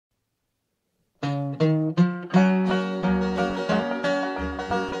That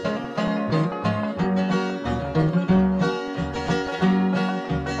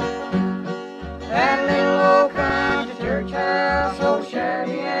little old country church house, so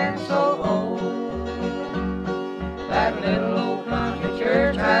shabby and so old. That little old country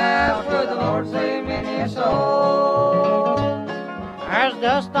church house where the Lord saved many a soul. There's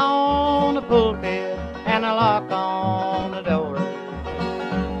dust on the pulpit and a lock on the door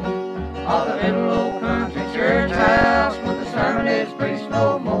of the little old country church house where the sermon is preached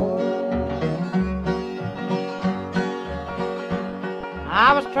no more.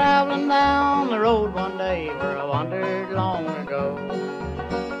 I was traveling down the road one day where I wandered long ago,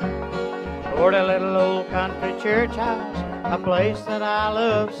 toward a little old country church house, a place that I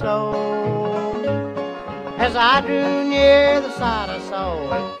love so. As I drew near the sight I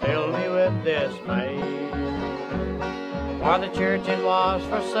saw, it filled me with dismay. For the church it was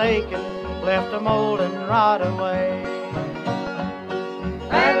forsaken, left a mold and rot away.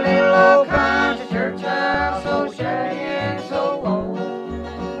 That little old country church house, so shabby and so old.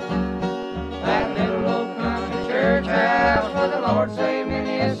 That little old country church house where the Lord saved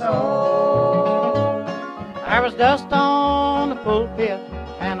many a soul. There was dust on the pulpit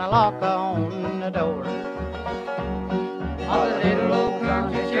and a lock on the door of the little old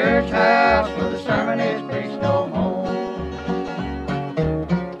country church house where the sermon is preached no more.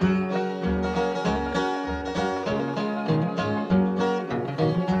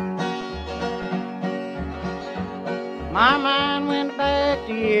 My mind went back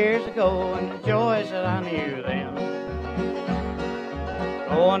to years ago and the joys that I knew then.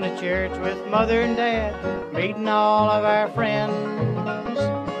 Going to church with Mother and Dad, meeting all of our friends.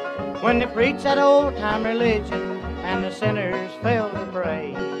 When they preached that old-time religion and the sinners fell to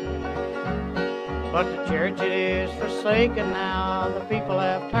pray. But the church it is forsaken now, the people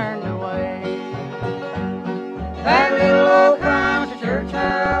have turned away. That little old country church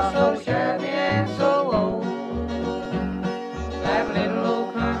house, so shabby and so old. That little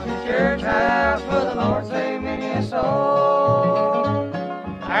old country church house where the Lord saved many a soul.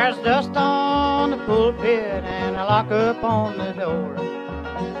 There's dust on the pulpit and a lock up on the door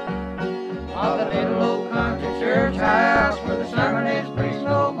of the little old country church house where the sermon is preached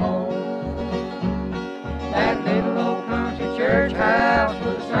no more. That little old country church house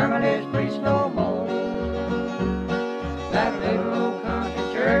where the sermon is preached no more. That little old country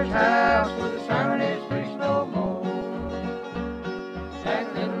church house where the sermon is preached no more.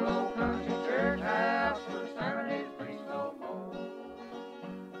 That little old country church house where the sermon is preached no more.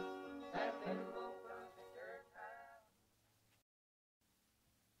 That little old country church house.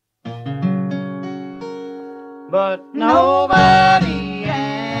 But nobody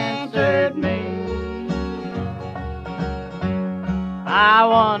answered me. I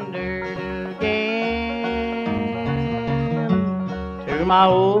wandered again to my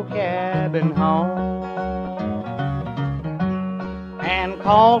old cabin home and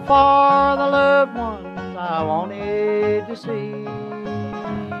called for the loved ones I wanted to see.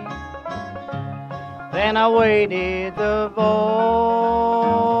 Then I waited the voice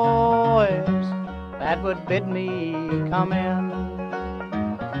that would bid me come in,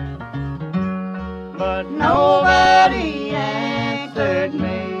 but nobody answered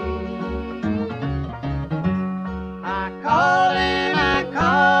me. I called and I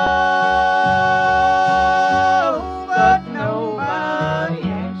called, but nobody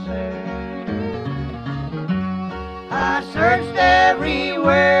answered. I searched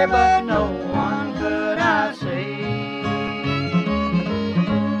everywhere, but no one could I see.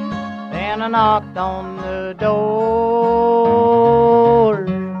 Then I knocked on the door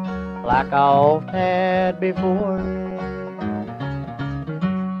like I oft had before,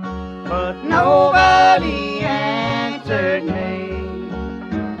 but nobody answered me.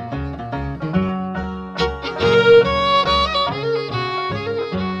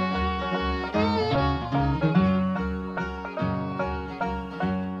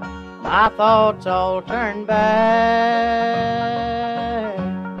 My thoughts all turned back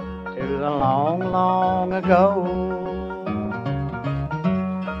to the long, long ago,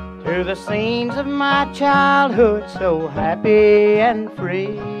 to the scenes of my childhood so happy and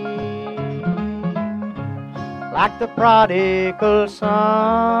free, like the prodigal son.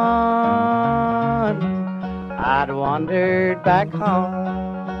 I'd wandered back home,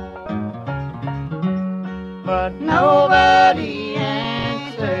 but nobody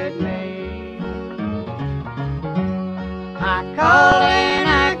answered me. I called and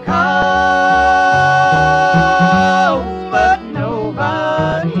I called, but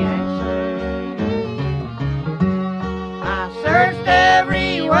nobody answered. I searched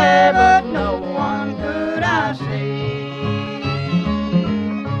everywhere, but no one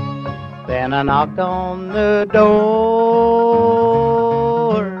Then I knocked on the door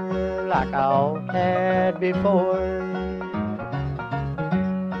like I oft had before,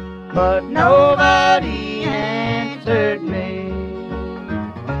 but nobody answered me.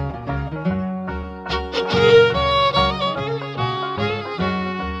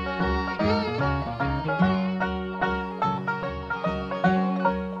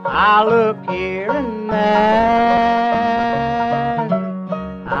 I looked here and there,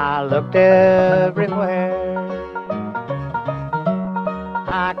 I looked everywhere.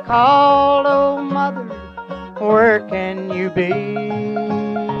 I called, oh mother, where can you be?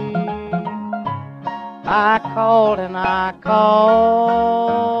 I called and I called,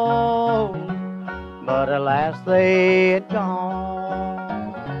 but alas they had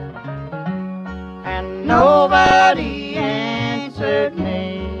gone, and nobody answered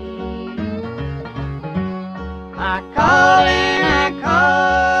me. I called and I called,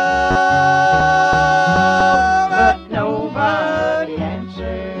 but nobody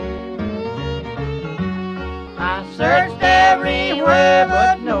answered. I searched everywhere,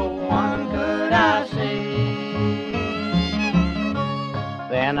 but no one could I see.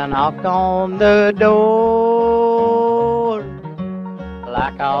 Then I knocked on the door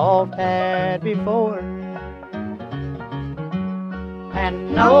like I oft had before,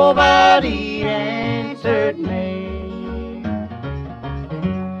 and nobody answered me.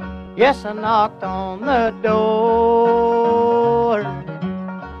 Yes, I knocked on the door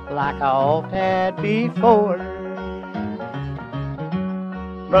like I oft had before,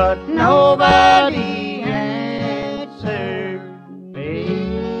 but nobody answered me.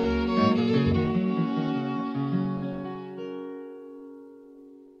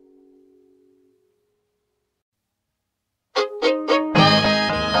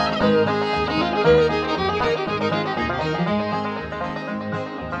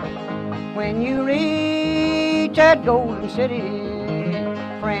 When you reach that golden city,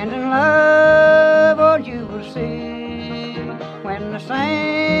 friend and love, what you will see. When the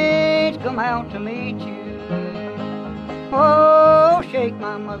saints come out to meet you, oh, shake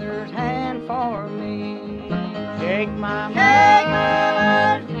my mother's hand for me. Shake my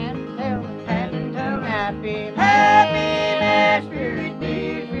mother's hand and tell her happy, happy, spirit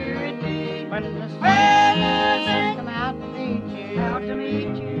be, spirit be. When the saints come out to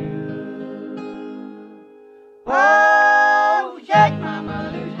meet you, oh, shake my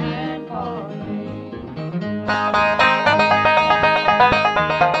mother's hand for me.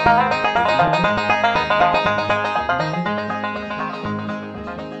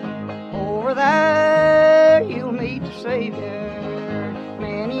 Over there you'll meet the Savior,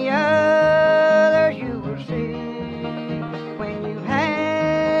 many others you will see. When you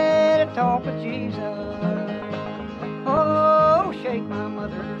had a talk with Jesus, oh, shake my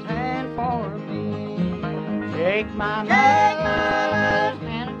mother's hand for me. Shake my mother's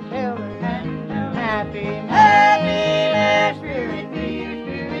hand and tell her happy, happy, spirit be,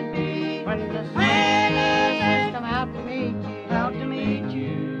 spirit be. When the saints come out to meet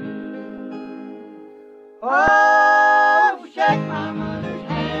you, oh, shake my mother's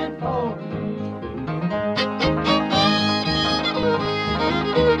hand for me.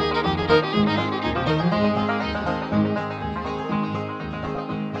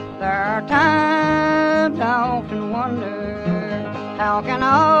 There are times I often wonder, how can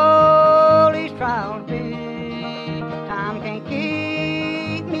all these trials be? Time can't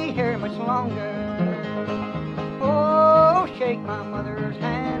keep me here much longer. Oh, shake my mother's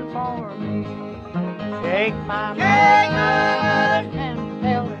hand for me. Shake my mother's hand and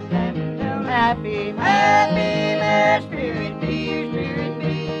tell her happy, happy, spirit be, spirit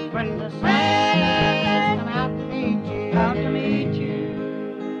be. When the saints come out to meet you,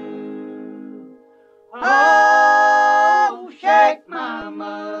 oh, shake my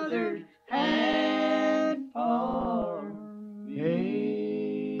mother's hand for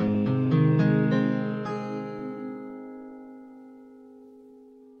me.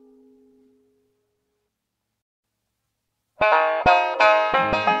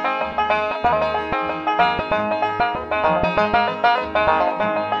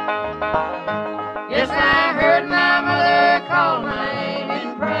 Yes, I heard my mother call my name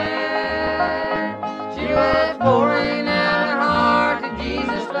in prayer. She was pouring out her heart to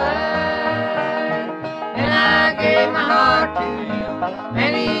Jesus there, and I gave my heart to Him,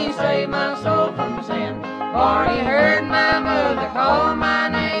 and He saved my soul from sin. For He heard my mother call my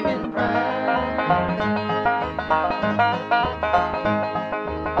name in prayer.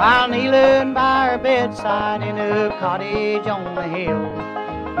 While kneeling by her bedside in a cottage on the hill,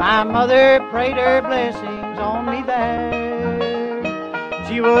 my mother prayed her blessings on me there.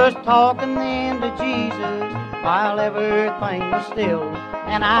 She was talking then to Jesus while everything was still,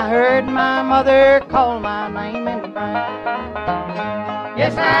 and I heard my mother call my name in prayer.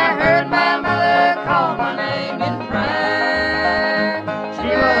 Yes, I heard my mother call my name in prayer. She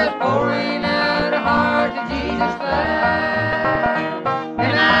was pouring out her heart to Jesus there.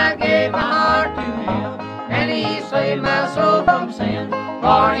 And I gave my heart to him, and he saved my soul from sin,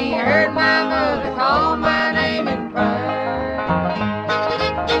 for he heard my mother call my name in prayer.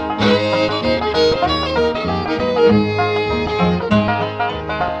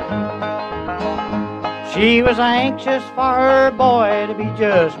 She was anxious for her boy to be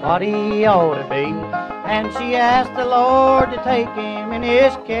just what he ought to be, and she asked the Lord to take him in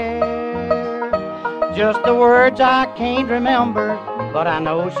his care. Just the words I can't remember, but I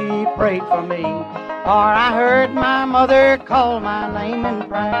know she prayed for me, for I heard my mother call my name in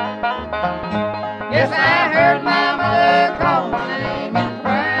prayer. Yes, I heard my mother call my name in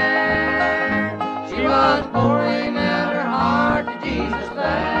prayer. She was pouring out her heart to Jesus there.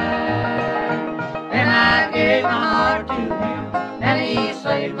 And I gave my heart to him, and he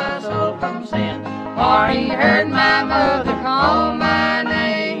saved my soul from sin, for he heard my mother call my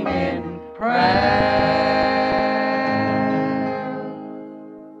name in prayer.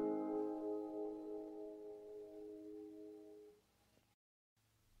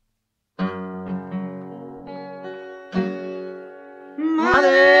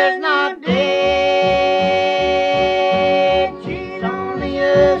 Mother's not dead, she's only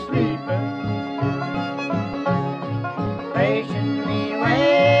asleep, patiently waiting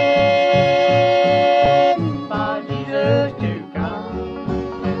for Jesus to come.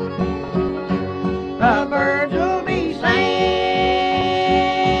 The birds will be singing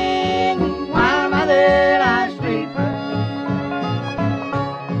while mother lies sleeping.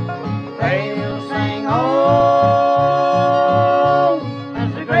 They'll sing, oh,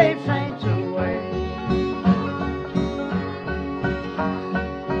 as the grave saints away.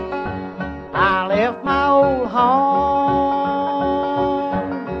 I left my old home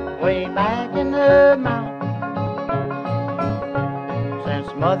way back in the mountains,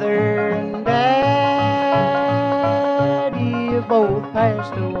 since mother and daddy have both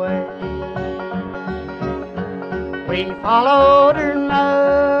passed away. We followed her mother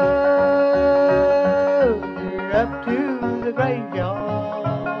up to the graveyard,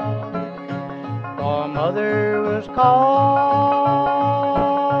 for mother was called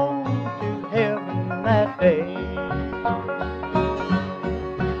to heaven that day.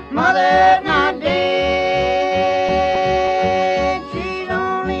 Mother's not dead, she's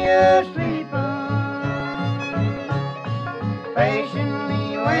only asleep,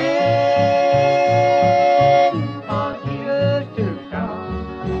 patiently waiting for Jesus to come.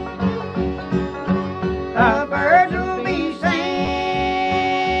 The birds will be singing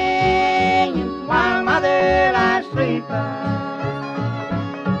while mother lies sleeping.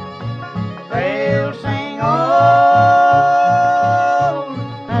 They'll sing, oh,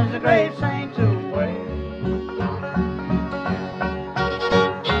 as the grave saints away.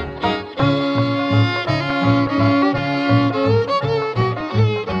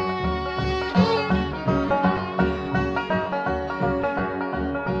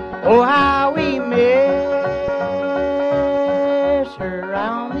 Oh, how we miss her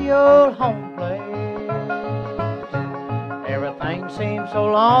round the old home place. Everything seems so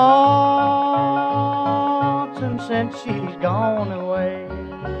lonesome since she's gone away.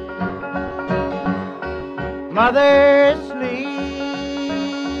 Mother is sleeping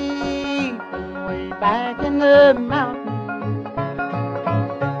way back in the mountains.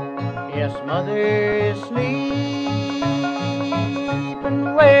 Yes, mother is sleeping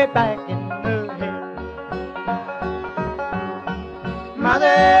way back in the hills.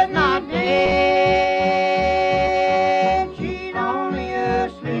 Mother's not dead, she's only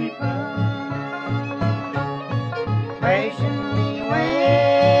asleep, patiently waiting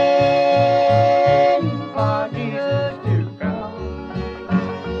for Jesus to come.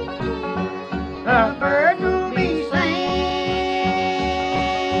 The birds will be singing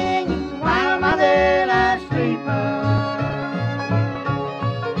while mother lies sleeping.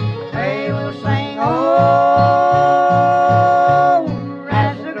 They will sing, oh,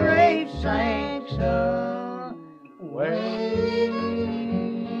 as the grave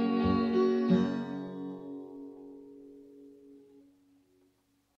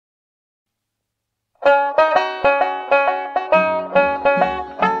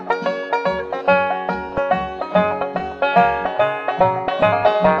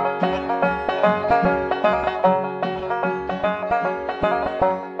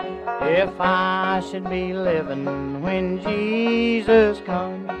If I should be living when Jesus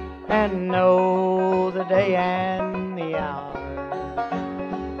comes and know the day and the hour,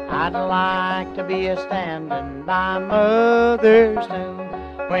 I'd like to be a-standing by Mother's tomb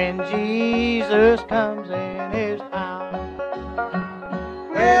when Jesus comes in his power.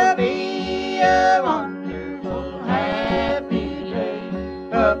 Will be a wonderful happy day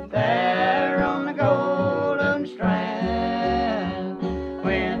up there on the golden strand,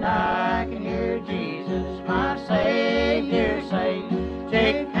 when I can hear Jesus, my Savior, say,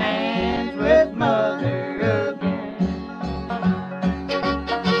 shake hands with Mother again.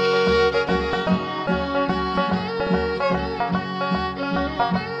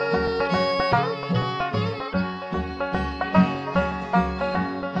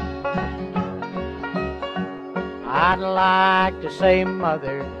 I'd like to say,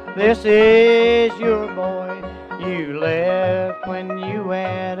 Mother, this is your boy you left when you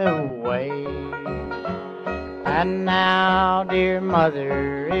went away. And now, dear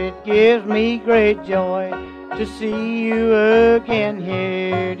Mother, it gives me great joy to see you again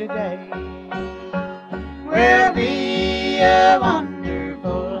here today. Will be a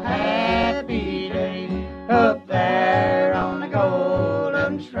wonderful happy day up there on the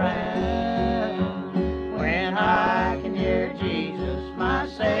golden strand, when I can hear Jesus, my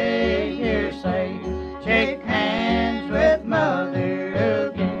Savior, say, shake hands with Mother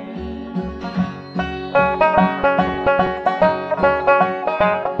again.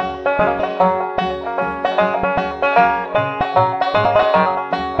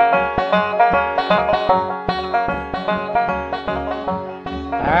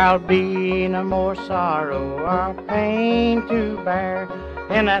 There'll be no more sorrow or pain to bear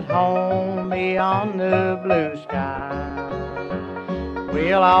in that home beyond the blue sky.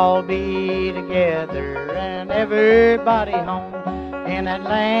 We'll all be together and everybody home in that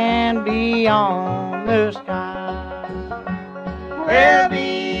land beyond the sky. Will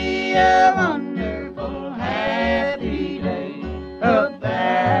be a wonderful happy day up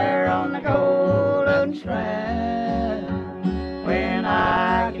there on the golden strand, when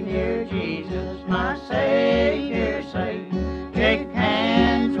I can hear Jesus, my Savior, say, shake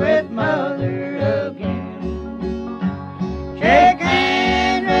hands with Mother again. Shake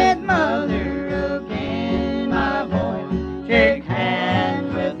hands with Mother again, my boy. Shake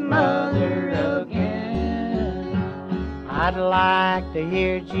hands with Mother again. I'd like to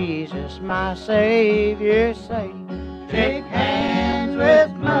hear Jesus, my Savior, say, shake hands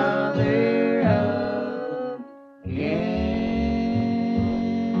with Mother again.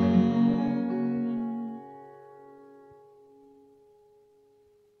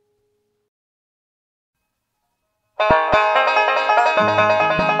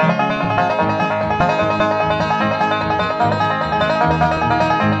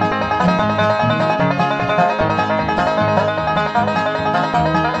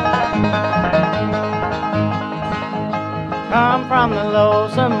 Come from the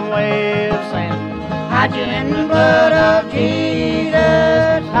lonesome way of sin, hide you in the blood of Jesus.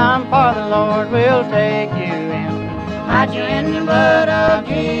 Time for the Lord will take you in, hide you in the blood of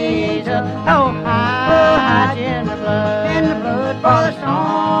Jesus. Oh, hide you in the blood for the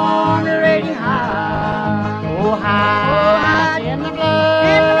storm is raging high. Oh, hide you in the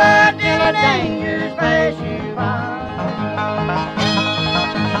blood till the dangers pass you by.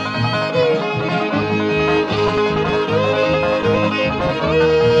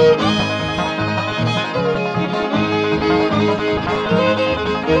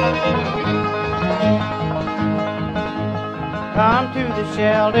 Come to the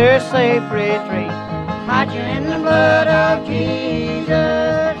shelter, safe retreat, hide you in the blood of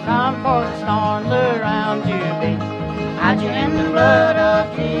Jesus. Come for the storms around you beat, hide you in the blood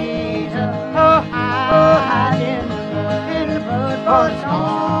of Jesus. Oh, hide you in the blood for the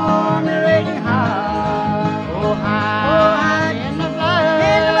storm is raging high. Oh, hide you in the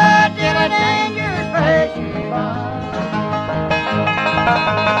blood till the dangers pass you by.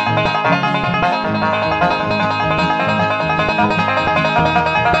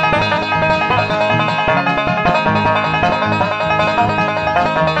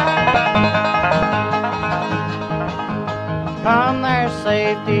 Come, there's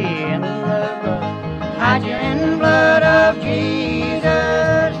safety in the blood, hide you in the blood of Jesus.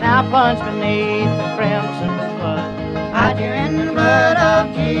 Now plunge beneath the crimson flood, hide you in the blood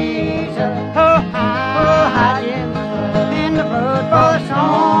of Jesus. Oh, hide you in the blood for the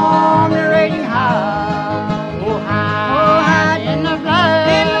storm is raging high. Oh, hide in the blood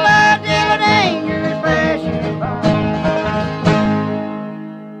till the dangers pass you by.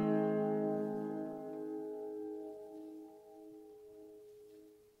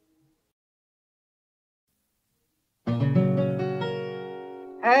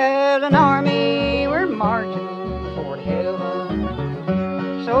 As an army we're marching toward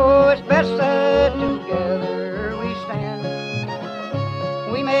heaven, so it's best that together we stand.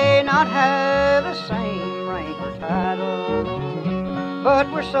 We may not have the same rank or title,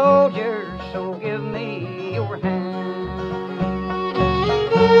 but we're soldiers, so give me your hand.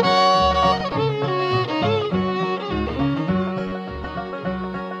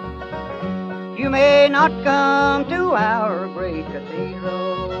 You may not come to our great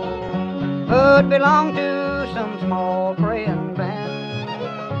cathedral, but belong to some small praying band.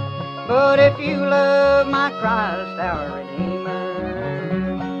 But if you love my Christ, our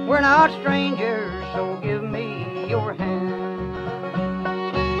Redeemer, we're not strangers, so give me your hand.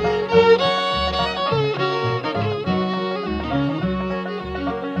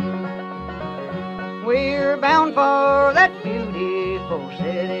 We're bound for that beautiful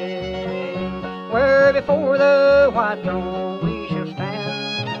city, where before the white throne we shall stand,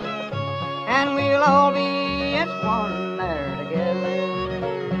 and we'll all be as one there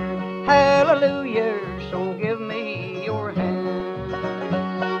together. Hallelujah, so give me your hand.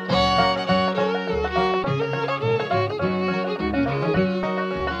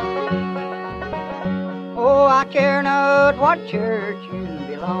 Oh, I care not what church you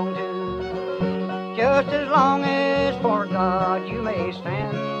belong to, just as long as for God you may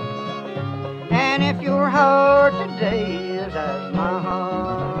stand. And if your heart today is as my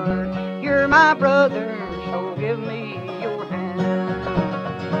heart, you're my brother, so give me your hand.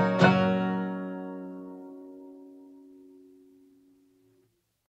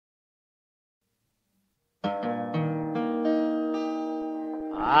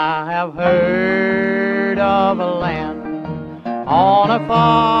 I have heard of a land on a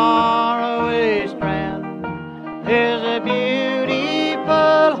faraway strand, is a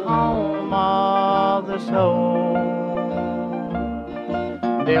beautiful home of the soul,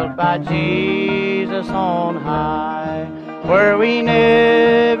 built by Jesus on high, where we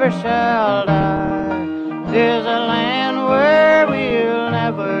never shall die. 'Tis a land where we'll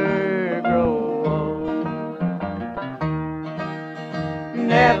never grow old,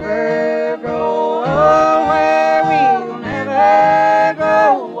 never grow old, where we'll never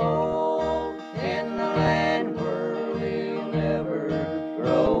grow old, in the land where we'll never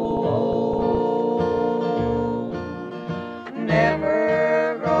grow old,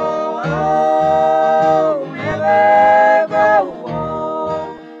 never grow old, never grow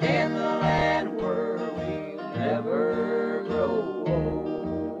old, in the land where we'll never grow old.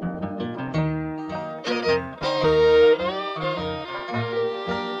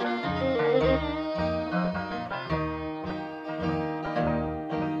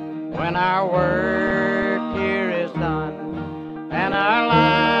 When our work here is done, and our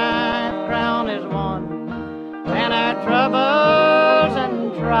life crown is won, and our troubles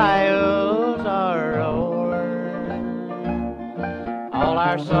and trials are o'er, all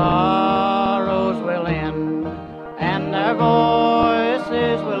our sorrows will end, and our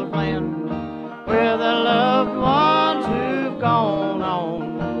voices will blend with the loved ones who've gone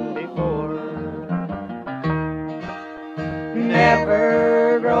on before.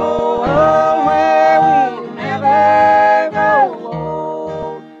 Never grow old, where we'll never grow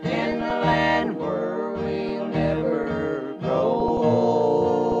old, in the land where we'll never grow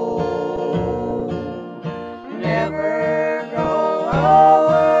old, never grow old,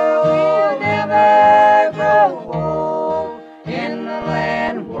 we'll never grow old, in the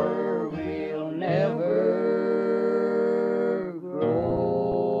land where we'll never grow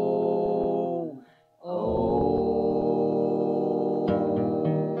old.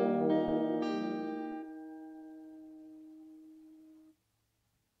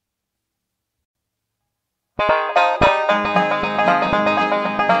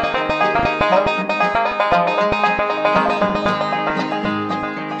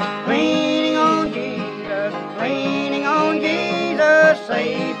 Leaning on Jesus,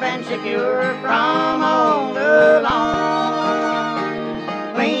 safe and secure from all alarm.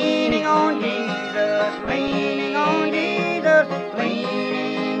 Leaning on Jesus, leaning on Jesus,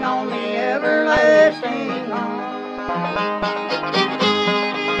 leaning on the everlasting arm.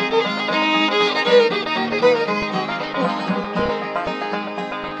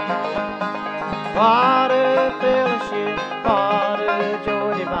 What a fellowship, what a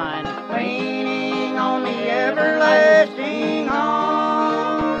joy divine, leaning on the everlasting arms.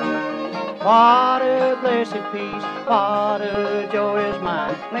 What a blessed peace, what a joy is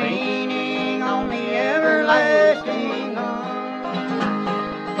mine, leaning on the everlasting arms.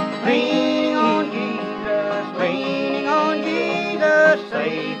 Leaning on Jesus,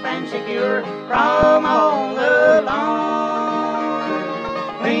 safe and secure from all alarm.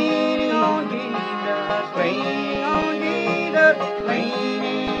 Leaning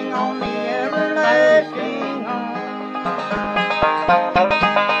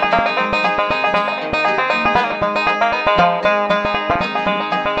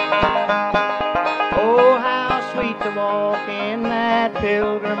Oh, how sweet to walk in that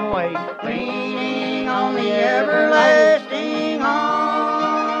pilgrim way, leaning on the everlasting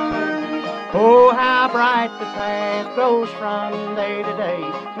arms. oh, how bright the path grows from day to day,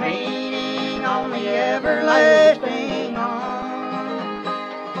 Leaning on the everlasting arms.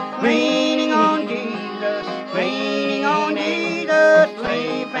 Leaning on Jesus, leaning on Jesus,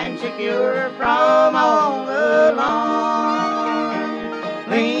 safe and secure from all alarm.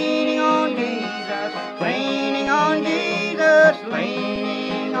 Leaning on Jesus, leaning on Jesus,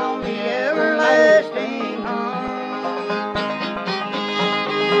 leaning on the everlasting arms.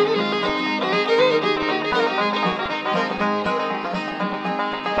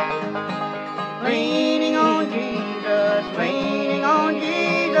 Leaning on Jesus, leaning on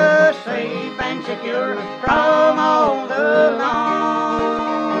Jesus, safe and secure from all alarm.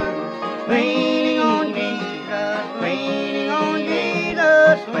 Leaning on Jesus, leaning on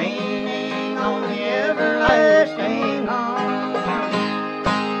Jesus, leaning on the everlasting arms.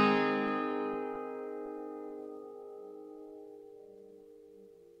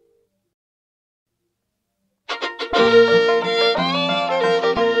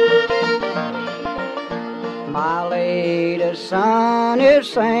 My latest sun is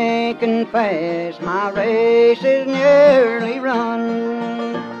sinking fast, my race is nearly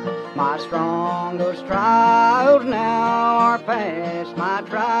run. My strongest trials now are past, my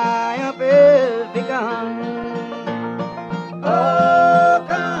triumph is begun. Oh,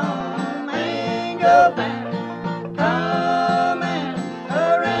 come, angel band, come and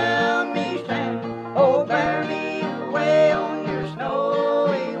around me stand. Oh, bear me away on your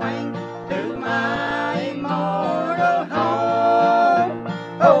snowy wing to my immortal home.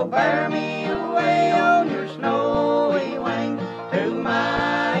 Oh, bear me away on your snowy wing to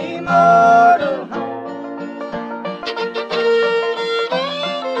my immortal home.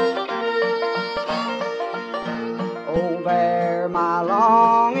 Oh, bear my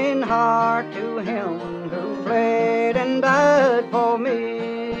longing heart to him who bled and died for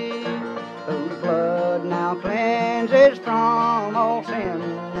me, whose blood now cleanses from all sin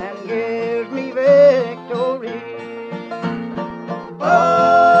and gives me victory.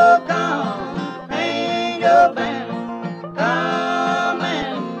 Oh, come, angel band, come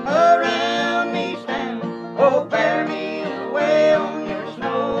and around me stand. Oh, bear me away on your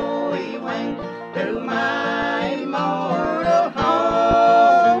snowy wing to my immortal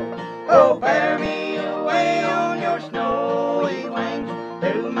home. Oh, bear me away on your snowy wings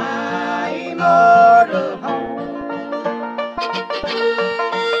to my immortal home.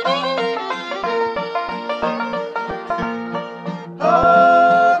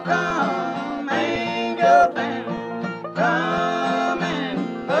 Oh, come, angel band, come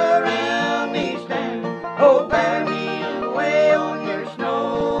and around me stand. Oh, bear me away on your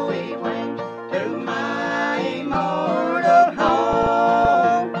snowy wings to my immortal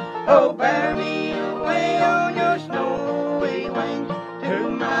home. Oh, bear me away on your snowy wings to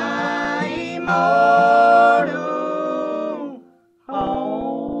my immortal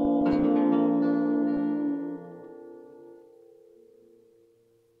home.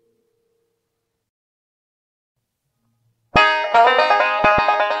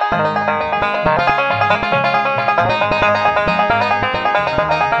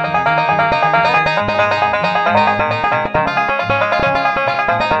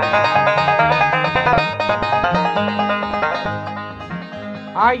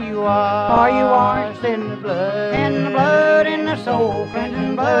 are you washed in the blood, In the soul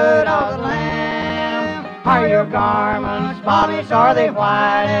cleansing blood of the Lamb? Are your garments spotless, are they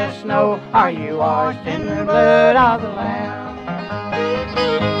white as snow? Are you washed in the blood of the Lamb?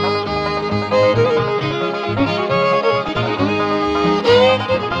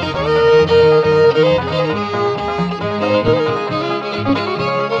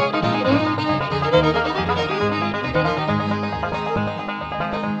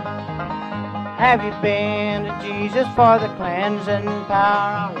 Have you been to Jesus for the cleansing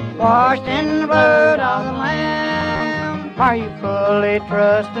power? Are you Washed in the blood of the Lamb. Are you fully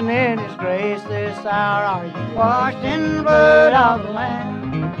trusting in His grace this hour? Are you Washed in the blood of the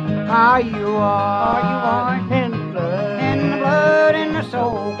Lamb. Are you washed in the blood? In the blood, in the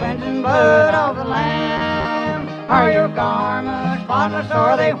soul cleansing blood of the Lamb. Are your garments spotless, or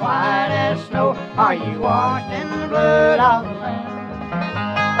are they white as snow? Are you washed in the blood of the Lamb?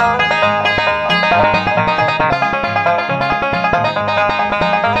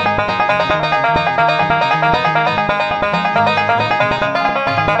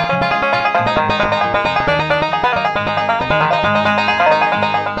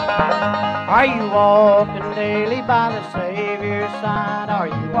 Are you walking daily by the Savior's side? Are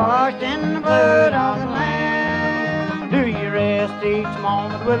you washed in the blood of the Lamb? Do you rest each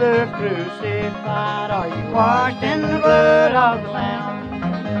moment with a crucified? Are you washed in the blood of the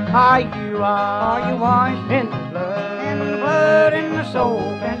Lamb? Are you washed in the blood? In the blood, in the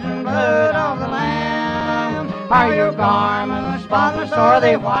soul-cleansing blood of the Lamb. Are your garments spotless, or are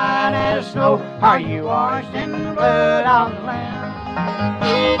they white as snow? Are you washed in the blood of the Lamb?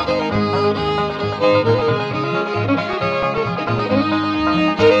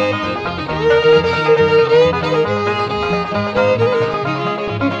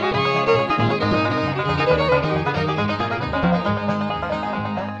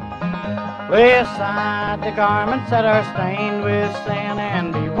 Lay aside the garments that are stained with sin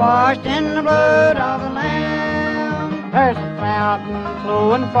and be washed in the blood of the Lamb. There's a fountain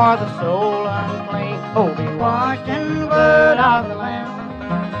flowing for the soul unclean. Oh, be washed in the blood of the Lamb.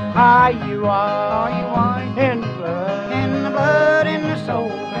 Are you washed in the blood? In the blood, in the soul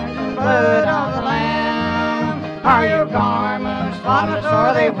cleansing blood of the Lamb. Are your garments spotless, or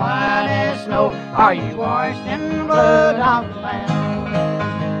are they white as snow? Are you washed in the blood of the Lamb?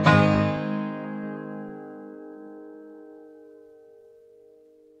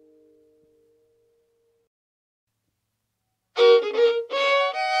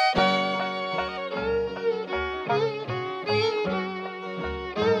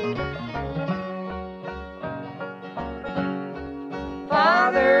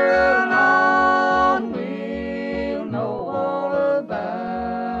 Father alone will know all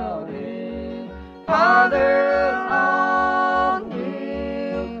about it. Father alone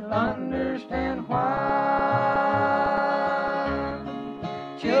will understand why.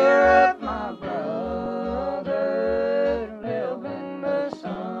 Cheer up, my brother, live in the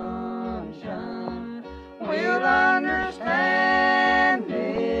sunshine. We'll understand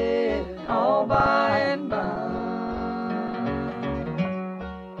it all by and by.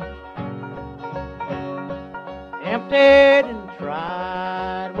 Tempted and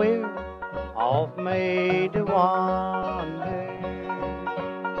tried, we're oft made to wonder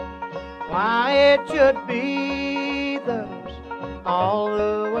why it should be thus all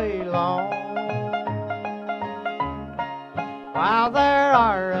the way long, while there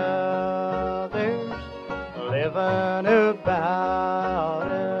are others living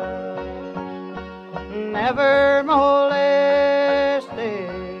about us, never molested,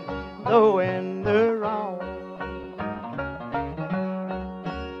 though in the wrong.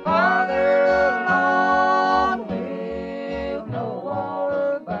 Father alone will know all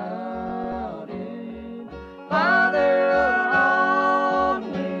about it. Father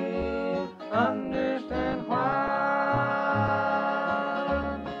alone will understand why.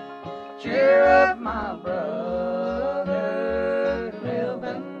 Cheer up, my brother, live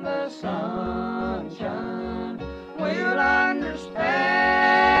in the sunshine. We'll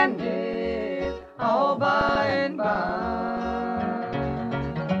understand it all by and by.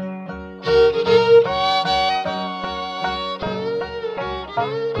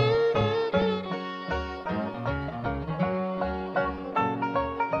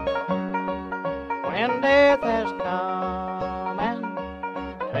 When death has come and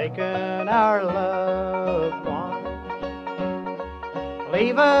taken our loved ones,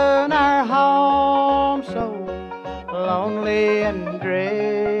 leaving our home so lonely and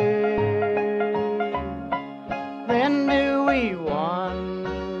drear, then do we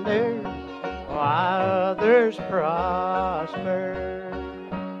wonder why others prosper,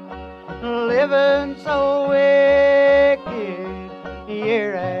 living so wicked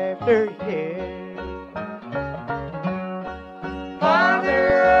year after year.